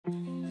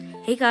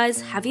Hey guys,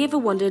 have you ever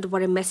wondered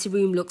what a messy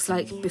room looks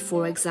like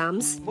before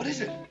exams? What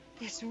is it?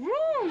 This room,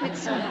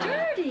 it's so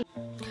dirty.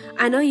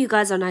 I know you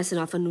guys are nice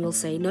enough and will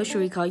say, no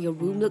Sharika, your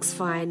room looks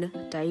fine,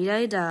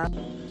 da-da-da.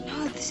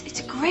 No, it's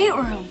a great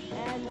room.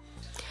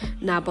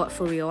 Nah, but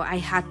for real, I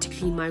had to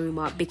clean my room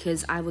up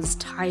because I was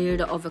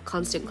tired of a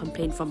constant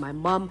complaint from my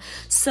mom.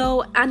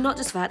 So, and not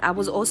just that, I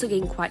was also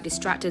getting quite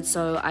distracted,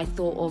 so I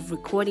thought of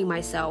recording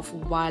myself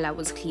while I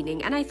was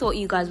cleaning, and I thought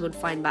you guys would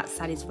find that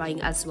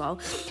satisfying as well,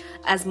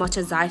 as much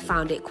as I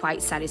found it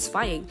quite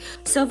satisfying.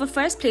 So the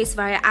first place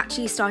where I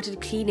actually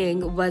started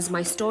cleaning was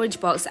my storage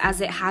box, as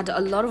it had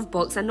a lot of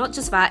books, and not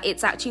just that,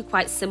 it's actually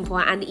quite simple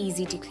and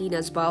easy to clean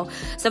as well.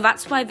 So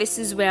that's why this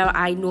is where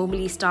I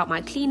normally start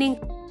my cleaning.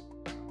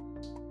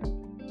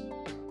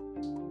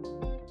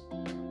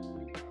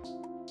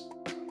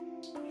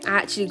 I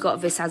actually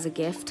got this as a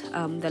gift,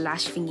 the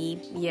lash thingy.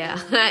 Yeah,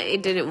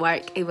 it didn't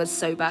work. It was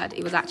so bad.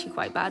 It was actually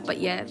quite bad, but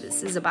yeah,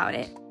 this is about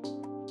it.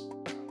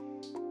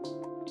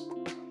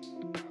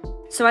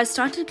 So I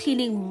started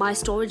cleaning my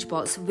storage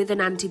box with an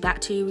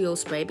antibacterial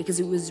spray because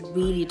it was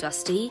really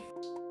dusty.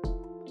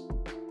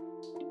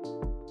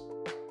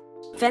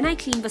 Then I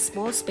cleaned the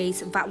small space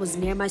that was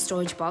near my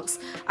storage box.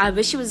 I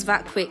wish it was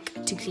that quick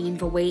to clean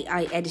the way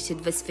I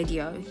edited this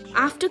video.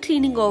 After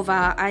cleaning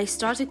over, I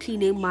started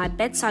cleaning my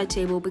bedside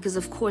table because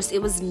of course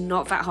it was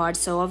not that hard.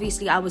 So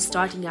obviously I was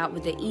starting out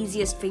with the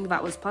easiest thing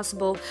that was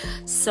possible.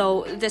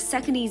 So the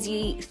second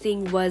easy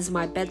thing was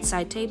my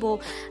bedside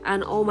table,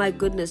 and oh my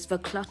goodness, the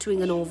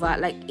cluttering and all that,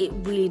 like it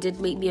really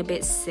did make me a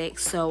bit sick.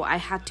 So I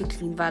had to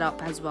clean that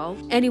up as well.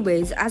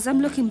 Anyways, as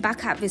I'm looking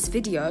back at this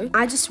video,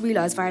 I just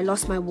realized that I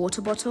lost my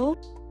water bottle.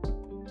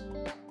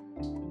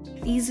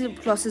 These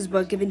lip glosses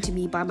were given to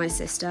me by my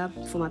sister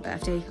for my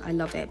birthday. I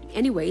love it.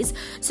 Anyways,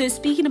 so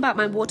speaking about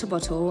my water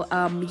bottle,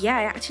 yeah,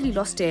 I actually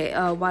lost it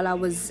while I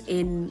was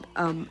in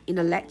a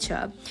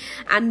lecture,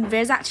 and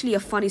there's actually a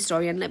funny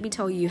story, and let me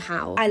tell you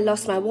how I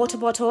lost my water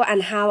bottle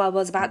and how I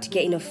was about to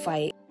get in a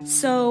fight.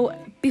 So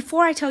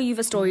before I tell you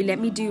the story, let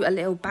me do a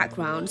little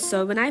background.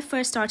 So when I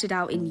first started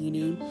out in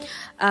uni,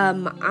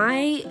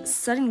 I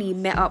suddenly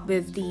met up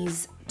with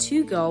these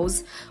two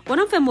girls. One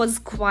of them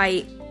was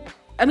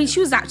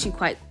she was actually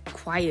quite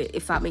quiet,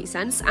 if that makes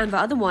sense, and the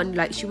other one,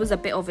 like, she was a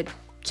bit of a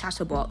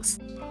chatterbox.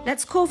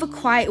 Let's call the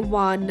quiet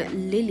one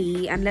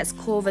Lily, and let's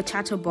call the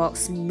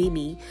chatterbox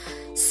Mimi.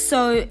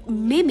 So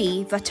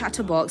Mimi, the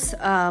chatterbox,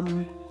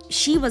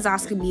 she was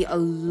asking me a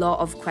lot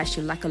of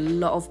questions, like a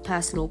lot of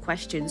personal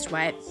questions,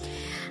 right?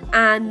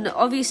 And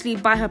obviously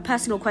by her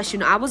personal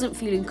question, I wasn't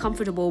feeling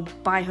comfortable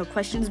by her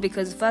questions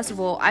because first of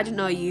all, I don't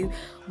know you.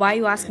 Why are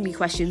you asking me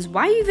questions?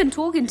 Why are you even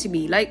talking to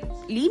me? Like,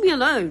 leave me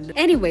alone.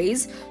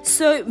 Anyways,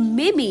 so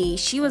Mimi,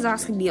 she was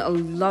asking me a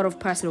lot of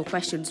personal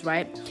questions,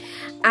 right?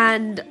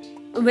 And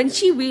when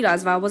she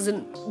realized that I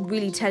wasn't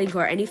really telling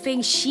her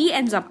anything, she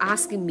ends up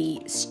asking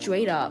me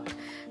straight up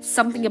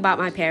something about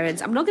my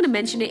parents. I'm not going to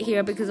mention it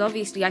here because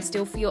obviously I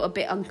still feel a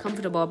bit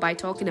uncomfortable by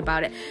talking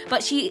about it,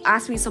 but she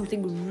asked me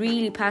something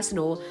really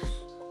personal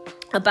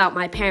about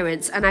my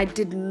parents, and I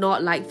did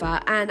not like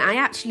that. And I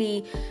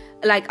actually,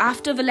 like,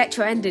 after the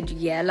lecture ended,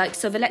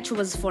 so the lecture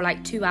was for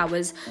like 2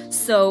 hours,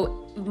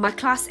 so my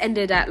class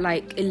ended at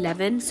like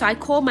 11, so I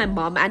called my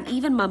mom, and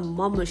even my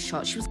mom was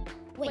shocked. She was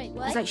Wait,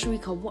 what? I was like,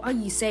 Sharika, what are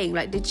you saying?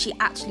 Like, did she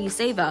actually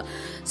say that?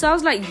 So I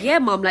was like, yeah,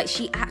 mom, like,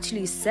 she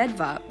actually said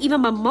that.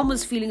 Even my mom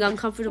was feeling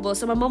uncomfortable.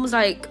 So my mom was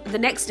like, the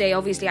next day,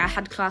 obviously, I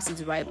had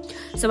classes, right?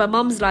 So my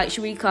mom's like,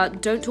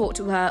 Sharika, don't talk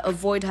to her,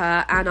 avoid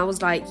her. And I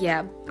was like,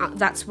 yeah,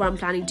 that's what I'm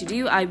planning to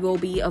do. I will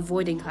be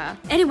avoiding her.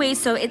 Anyway,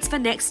 so it's the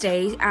next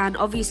day. And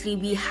obviously,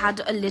 we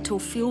had a little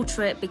field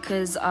trip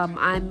because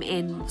I'm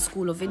in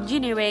School of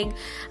Engineering.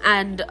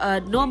 And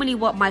normally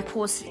what my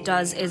course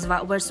does is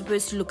that we're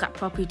supposed to look at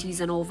properties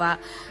and all that,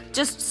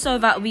 just so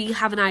that we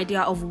have an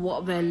idea of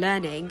what we're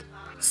learning.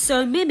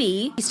 So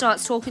Mimi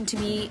starts talking to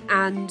me,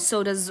 and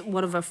so does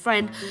one of her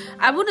friends.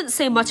 I wouldn't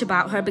say much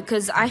about her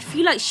because I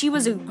feel like she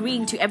was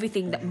agreeing to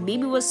everything that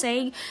Mimi was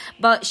saying,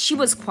 but she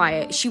was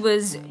quiet. She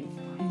was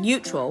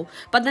neutral.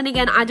 But then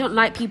again, I don't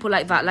like people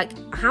like that. Like,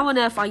 how on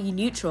earth are you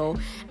neutral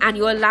and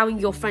you're allowing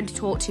your friend to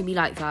talk to me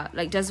like that?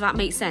 Like, does that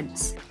make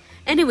sense?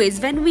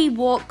 Anyways, then we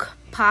walk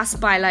past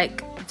by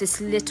like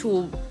this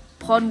little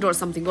pond or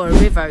something, or a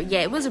river.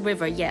 Yeah, it was a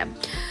river. Yeah.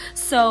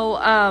 So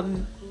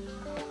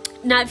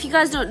now if you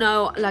guys don't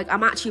know, like,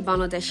 I'm actually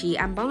Bangladeshi,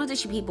 and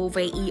Bangladeshi people,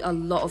 they eat a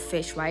lot of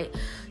fish, right?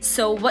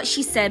 So what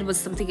she said was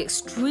something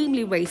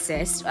extremely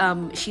racist.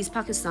 She's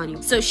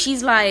Pakistani, so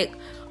she's like,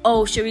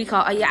 oh,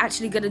 Sharika, are you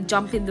actually gonna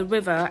jump in the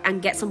river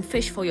and get some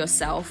fish for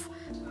yourself?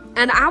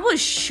 And I was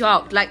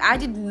shocked. Like, I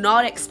did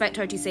not expect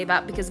her to say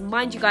that because,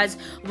 mind you guys,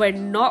 we're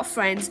not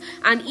friends,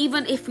 and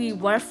even if we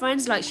were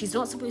friends, like, she's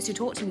not supposed to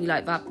talk to me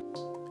like that.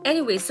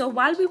 Anyway, so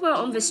while we were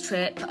on this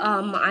trip,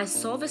 I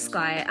saw this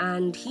guy,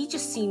 and he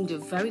just seemed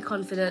very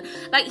confident.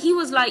 Like, he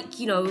was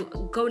like, you know,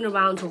 going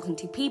around talking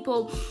to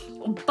people,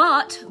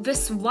 But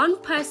this one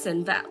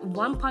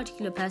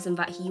particular person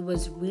that he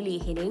was really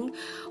hitting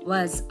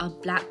was a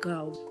black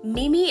girl.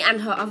 Mimi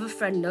and her other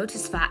friend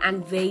noticed that,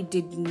 and they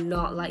did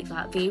not like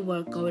that. They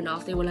were going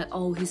off. They were like,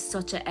 oh, he's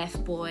such a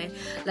F-boy.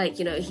 Like,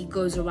 you know, he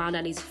goes around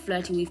and he's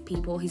flirting with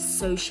people. He's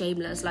so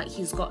shameless. Like,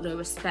 he's got no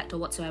respect or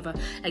whatsoever.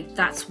 Like,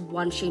 that's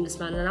one shameless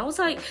man. And I was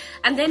like,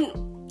 and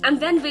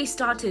then they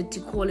started to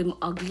call him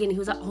ugly, and he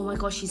was like, oh my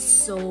gosh, he's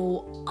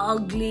so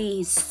ugly.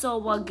 He's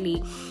so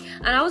ugly.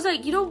 And I was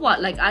like, you know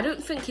what? Like, I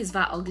don't think he's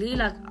that ugly.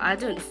 Like, I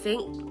don't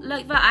think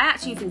like that. I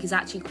actually think he's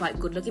actually quite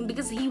good looking,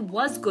 because he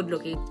was good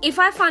looking. If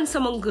I find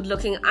someone good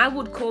looking, I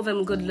would call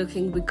them good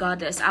looking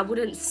regardless. I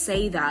wouldn't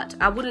say that.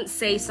 I wouldn't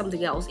say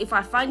something else. If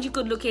I find you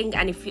good looking,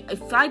 and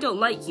if I don't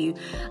like you,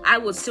 I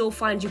would still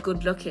find you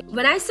good looking.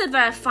 When I said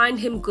that I find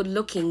him good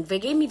looking, they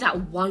gave me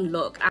that one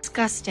look.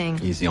 Disgusting.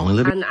 He's the only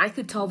living. And I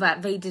could tell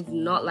that they did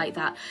not like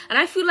that. And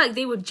I feel like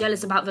they were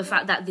jealous about the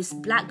fact that this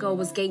black girl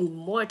was getting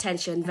more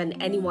attention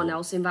than anyone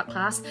else in that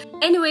class.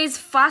 Anyways,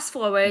 fast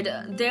forward,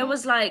 there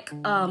was like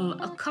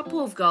a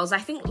couple of girls, I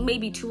think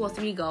maybe 2 or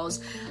 3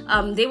 girls,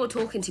 they were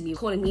talking to me,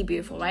 calling me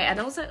beautiful, right? And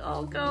I was like,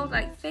 oh girl,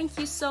 like, thank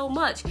you so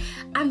much.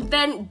 And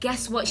then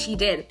guess what she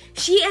did?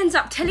 She ends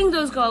up telling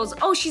those girls,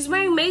 oh, she's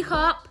wearing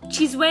makeup,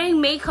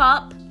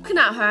 looking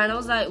at her. And I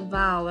was like,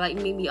 wow, like,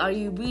 Mimi, are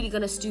you really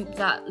gonna stoop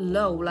that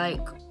low?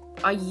 Like,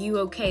 are you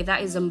okay?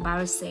 That is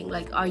embarrassing.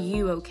 Like, are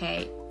you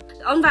okay?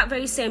 On that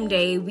very same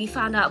day, we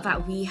found out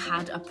that we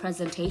had a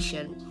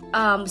presentation.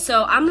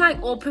 So I'm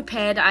like all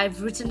prepared.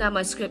 I've written down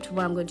my script,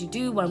 what I'm going to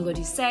do, what I'm going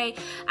to say.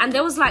 And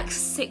there was like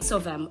 6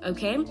 of them,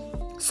 okay?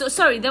 So,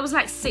 sorry, there was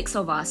like 6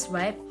 of us,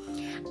 right?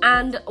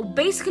 And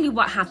basically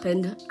what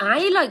happened,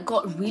 I like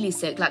got really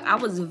sick. Like, I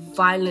was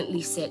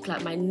violently sick.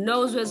 Like, my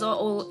nose was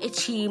all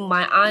itchy,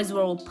 my eyes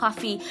were all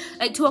puffy.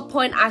 Like, to a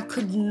point I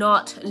could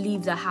not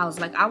leave the house.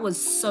 Like, I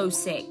was so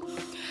sick.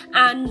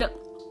 And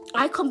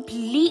I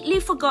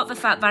completely forgot the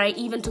fact that I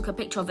even took a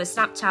picture of a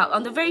Snapchat.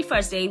 On the very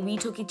first day, we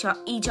took each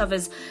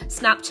other's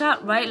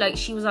Snapchat, right? Like,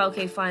 she was like,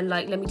 okay, fine,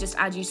 like, let me just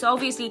add you. So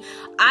obviously,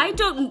 I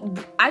don't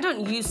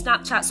use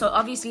Snapchat, so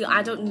obviously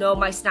I don't know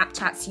my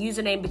Snapchat's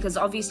username, because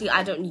obviously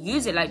I don't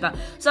use it like that.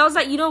 So I was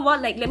like, you know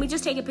what, like, let me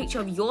just take a picture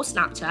of your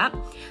Snapchat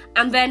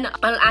and then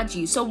I'll add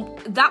you. So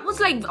that was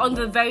like on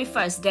the very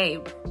first day,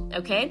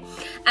 okay?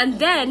 And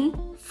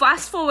then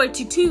fast forward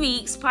to 2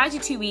 weeks, prior to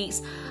 2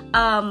 weeks,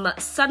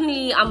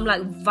 suddenly I'm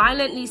like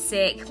violently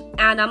sick,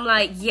 and I'm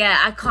like, yeah,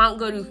 I can't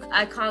go to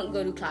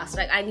class.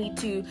 Like, I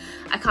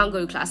can't go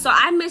to class. So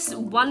I missed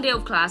 1 day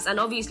of class, and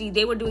obviously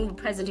they were doing the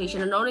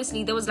presentation, and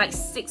honestly there was like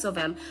 6 of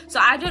them. So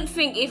I don't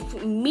think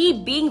if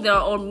me being there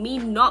or me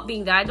not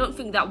being there, I don't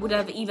think that would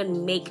have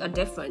even make a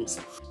difference.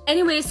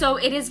 Anyway, so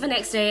it is the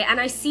next day, and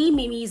I see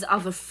Mimi's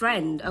other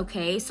friend,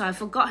 okay? So I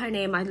forgot her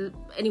name.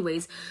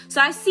 Anyways,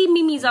 so I see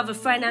Mimi's other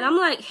friend, and I'm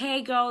like,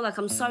 hey girl, like,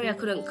 I'm sorry I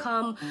couldn't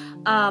come.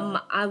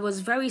 I was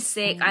very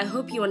sick. I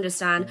hope you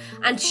understand.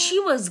 And she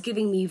was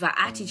giving me that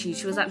attitude.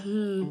 She was like,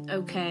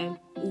 okay,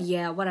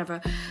 yeah,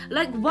 whatever.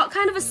 Like, what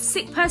kind of a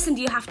sick person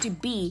do you have to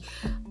be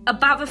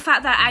about the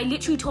fact that I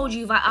literally told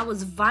you that I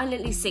was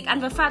violently sick,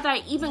 and the fact that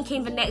I even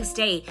came the next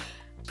day?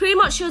 Pretty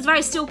much shows that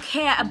I still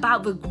care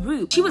about the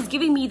group. She was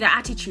giving me the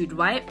attitude,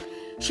 right?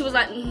 She was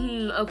like,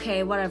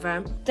 okay,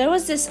 whatever. There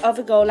was this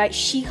other girl, like,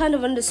 she kind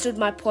of understood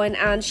my point,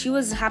 and she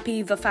was happy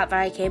with the fact that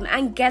I came.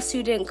 And guess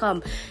who didn't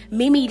come?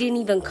 Mimi didn't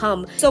even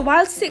come. So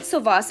while 6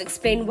 of us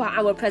explained what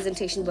our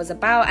presentation was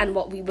about and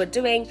what we were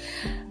doing,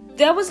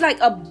 there was like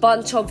a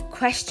bunch of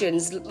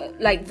questions,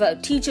 like the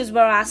teachers were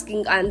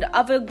asking and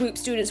other group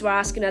students were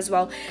asking as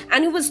well.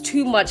 And it was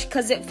too much,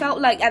 because it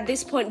felt like at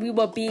this point we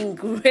were being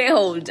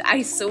grilled,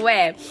 I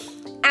swear.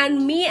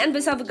 And me and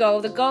this other girl,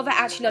 the girl that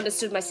actually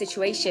understood my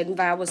situation,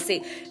 that I was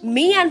sick,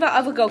 me and the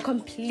other girl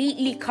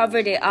completely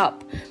covered it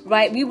up,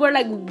 right? We were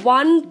like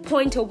 1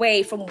 point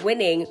away from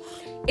winning.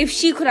 If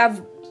she could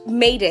have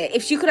made it,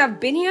 if she could have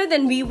been here,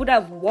 then we would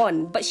have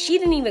won, but she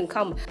didn't even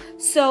come.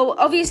 So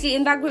obviously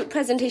in that group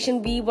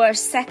presentation we were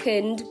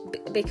second,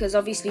 because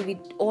obviously we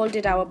all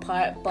did our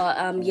part,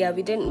 but yeah,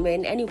 we didn't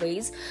win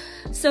anyways.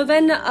 So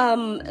then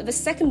the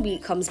second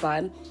week comes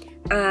by,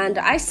 and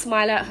I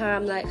smile at her.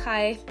 I'm like,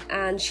 hi,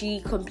 and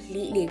she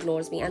completely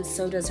ignores me, and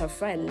so does her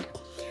friend,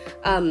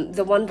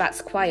 the one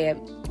that's quiet.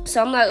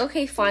 So I'm like,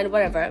 okay, fine,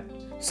 whatever.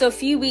 So a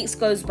few weeks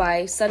goes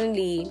by,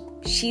 suddenly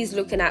she's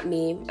looking at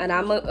me, and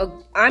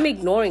I'm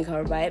ignoring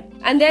her, right?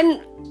 And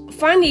then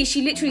finally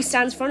she literally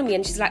stands in front of me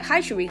and she's like, hi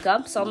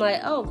Sharika. So I'm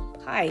like, oh,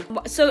 hi.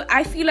 So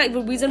I feel like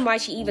the reason why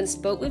she even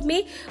spoke with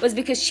me was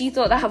because she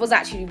thought that I was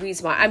actually really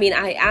smart. I mean,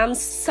 I am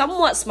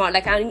somewhat smart.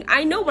 Like,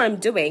 I know what I'm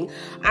doing.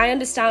 I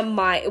understand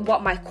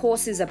what my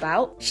course is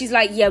about. She's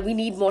like, yeah, we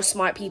need more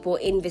smart people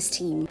in this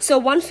team. So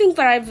one thing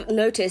that I've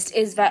noticed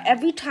is that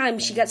every time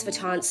she gets the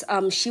chance,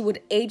 she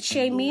would age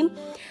shame me.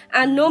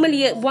 And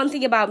normally one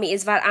thing about me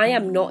is that I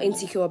am not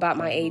insecure about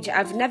my age.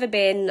 I've never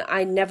been,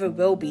 I never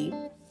will be.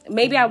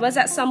 Maybe I was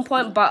at some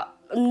point, but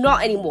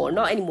not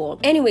anymore.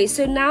 Anyway,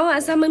 so now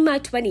as I'm in my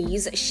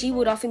 20s, she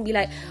would often be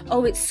like,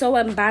 oh, it's so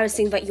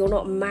embarrassing that you're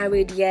not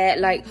married yet.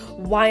 Like,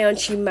 why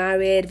aren't you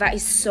married? That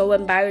is so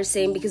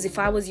embarrassing, because if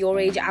I was your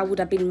age, I would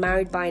have been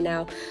married by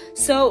now.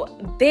 So,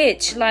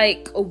 bitch,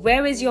 like,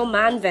 where is your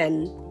man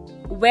then?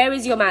 Where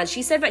is your man?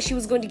 She said that she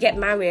was going to get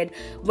married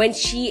when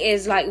she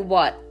is like,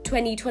 what,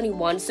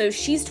 21. So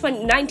she's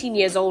 19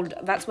 years old.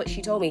 That's what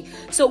she told me.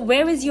 So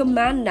where is your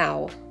man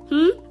now?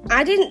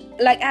 I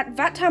didn't, like, at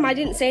that time I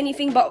didn't say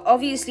anything, but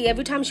obviously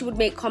every time she would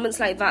make comments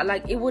like that,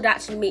 like, it would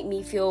actually make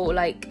me feel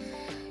like,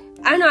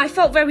 I don't know, I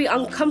felt very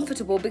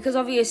uncomfortable, because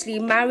obviously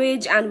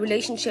marriage and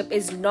relationship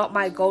is not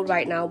my goal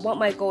right now. What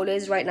my goal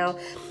is right now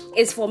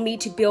is for me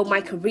to build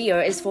my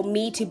career, is for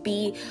me to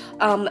be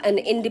an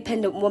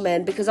independent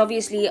woman, because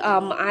obviously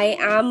I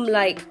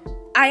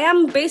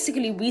am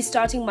basically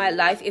restarting my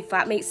life, if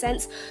that makes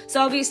sense.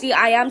 So obviously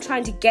I am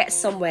trying to get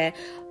somewhere.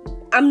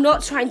 I'm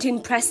not trying to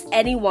impress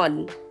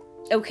anyone.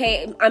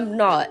 Okay, I'm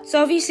not.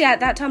 So obviously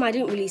at that time I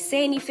didn't really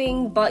say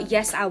anything, but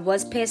yes, I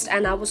was pissed,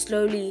 and I was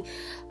slowly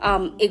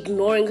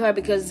ignoring her,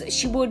 because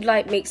she would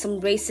like make some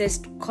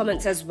racist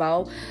comments as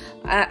well.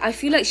 I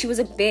feel like she was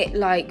a bit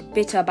like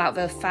bitter about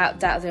the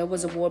fact that there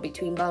was a war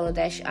between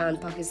Bangladesh and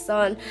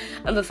Pakistan,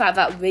 and the fact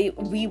that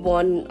we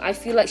won. I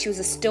feel like she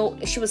was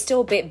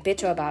still a bit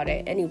bitter about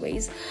it.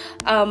 Anyways,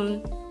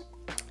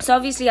 so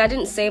obviously I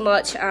didn't say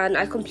much, and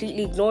I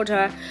completely ignored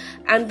her.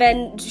 And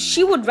then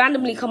she would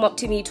randomly come up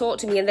to me, talk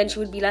to me, and then she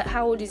would be like,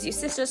 how old is your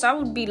sister? So I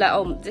would be like,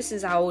 oh, this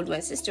is how old my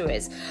sister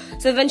is.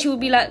 So then she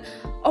would be like,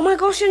 oh my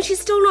gosh, and she's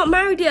still not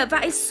married yet.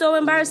 That is so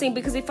embarrassing,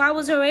 because if I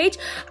was her age,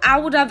 I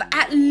would have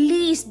at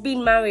least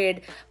been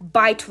married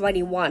by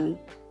 21.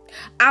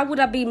 I would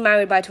have been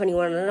married by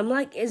 21, and I'm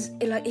like, is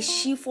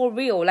she for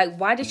real? Like,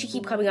 why does she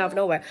keep coming out of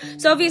nowhere?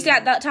 So obviously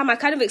at that time I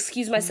kind of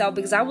excused myself,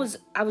 because I was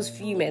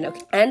fuming.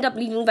 Okay, I ended up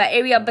leaving that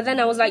area, but then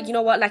I was like, you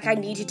know what, like, I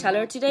need to tell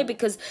her today,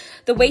 because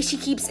the way she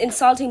keeps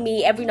insulting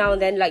me every now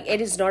and then, like,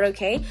 it is not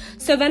okay.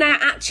 So then I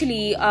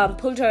actually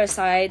pulled her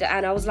aside,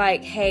 and I was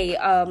like, hey,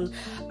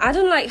 I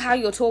don't like how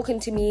you're talking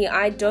to me.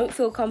 I don't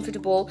feel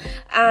comfortable,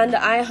 and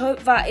I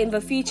hope that in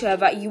the future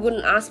that you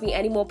wouldn't ask me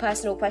any more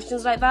personal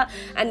questions like that,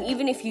 and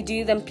even if you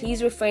do, then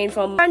please refrain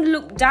from trying to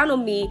look down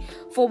on me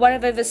for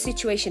whatever the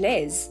situation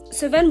is.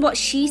 So then what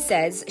she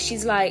says,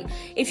 she's like,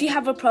 if you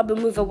have a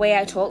problem with the way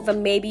I talk,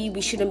 then maybe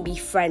we shouldn't be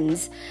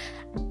friends.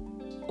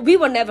 We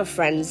were never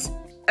friends.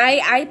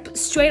 I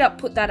straight up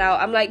put that out.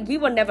 I'm like, we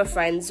were never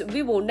friends.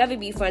 We will never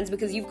be friends,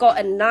 because you've got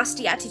a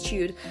nasty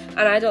attitude,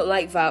 and I don't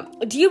like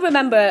that. Do you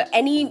remember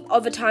any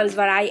other times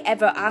that I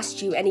ever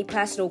asked you any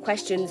personal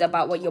questions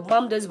about what your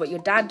mom does, what your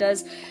dad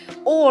does,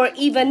 or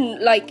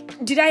even,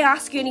 like, did I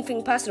ask you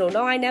anything personal?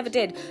 No, I never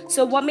did.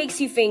 So what makes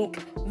you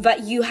think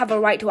that you have a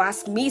right to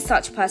ask me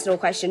such personal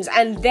questions,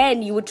 and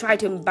then you would try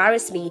to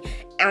embarrass me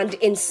and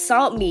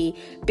insult me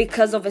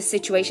because of a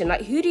situation?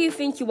 Like, who do you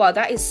think you are?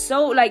 That is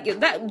so, like,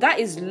 that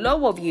is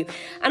low of you.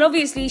 And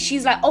obviously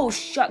she's like, oh,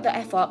 shut the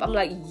F up. I'm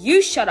like,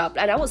 you shut up.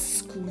 And I was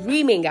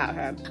screaming at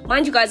her.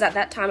 Mind you guys, at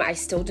that time I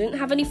still didn't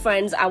have any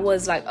friends. I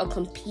was like a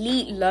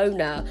complete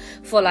loner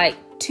for like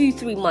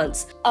 2-3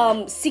 months.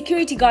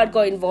 Security guard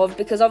got involved,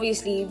 because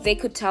obviously they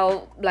could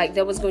tell like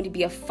there was going to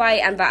be a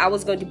fight, and that I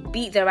was going to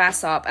beat their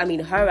ass up. I mean,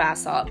 her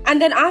ass up.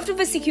 And then after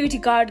the security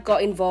guard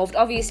got involved,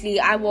 obviously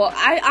I'm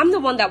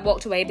the one that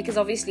walked away, because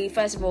obviously,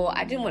 first of all,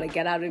 I didn't want to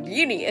get out of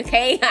uni.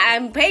 Okay,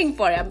 I'm paying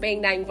for it. I'm paying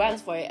 9 grand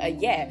for it a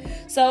year.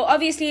 So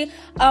obviously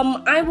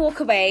I walk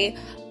away,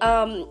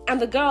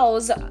 and the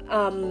girls,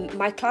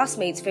 my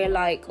classmates, feel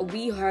like,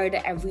 we heard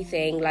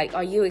everything. Like,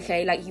 are you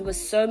okay? Like, you were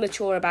so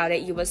mature about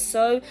it. You were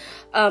so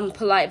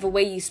polite, the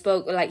way you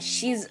spoke. Like,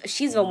 she's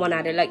the one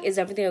at it. Like, is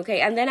everything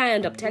okay? And then I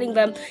end up telling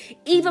them.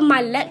 Even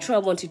my lecturer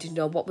wanted to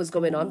know what was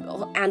going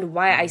on and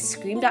why I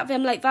screamed at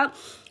them like that,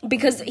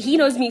 because he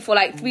knows me for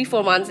like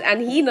 3-4 months,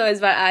 and he knows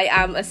that I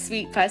am a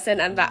sweet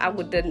person, and that I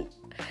wouldn't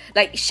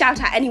like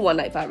shout at anyone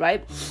like that,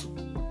 right?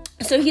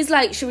 So he's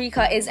like,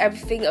 Sharika, is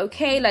everything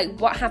okay? Like,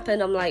 what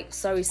happened? I'm like,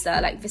 sorry, sir.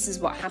 Like, this is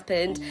what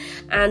happened.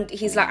 And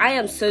he's like, I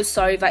am so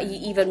sorry that you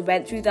even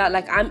went through that.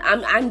 Like,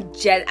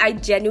 I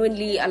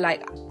genuinely,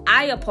 like,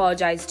 I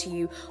apologize to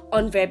you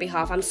on their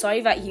behalf. I'm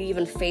sorry that you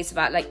even faced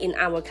that, like, in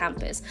our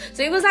campus.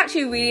 So it was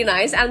actually really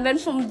nice. And then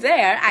from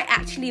there, I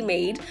actually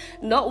made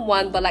not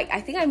one, but like, I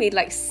think I made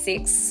like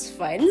 6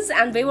 friends,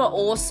 and they were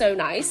all so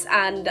nice.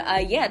 And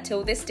yeah,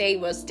 till this day,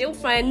 we're still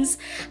friends.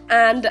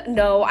 And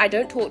no, I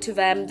don't talk to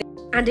them.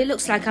 And it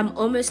looks like I'm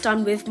almost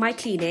done with my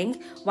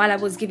cleaning while I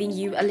was giving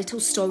you a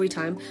little story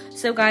time.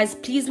 So guys,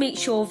 please make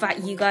sure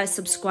that you guys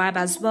subscribe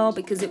as well,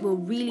 because it will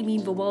really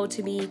mean the world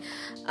to me,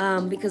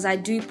 because I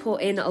do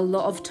put in a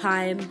lot of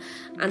time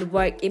and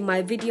work in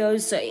my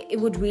videos, so it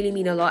would really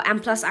mean a lot.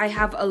 And plus, I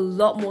have a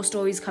lot more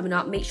stories coming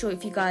up. Make sure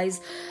if you guys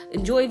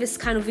enjoy this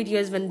kind of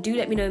videos, then do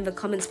let me know in the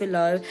comments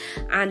below,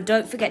 and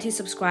don't forget to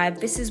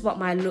subscribe. This is what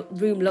my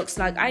room looks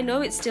like. I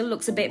know it still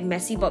looks a bit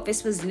messy, but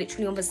this was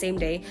literally on the same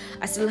day.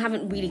 I still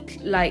haven't really,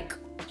 like,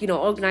 you know,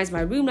 organized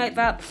my room like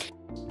that.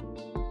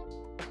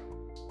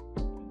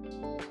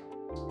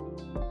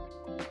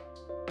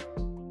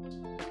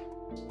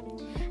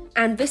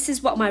 And this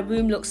is what my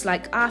room looks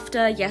like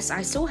after. Yes,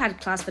 I still had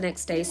class the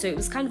next day, so it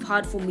was kind of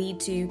hard for me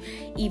to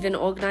even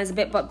organize a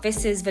bit, but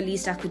this is the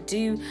least I could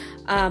do.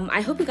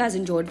 I hope you guys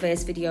enjoyed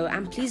this video,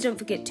 and please don't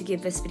forget to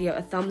give this video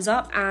a thumbs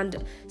up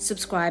and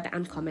subscribe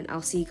and comment.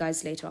 I'll see you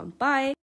guys later on. Bye.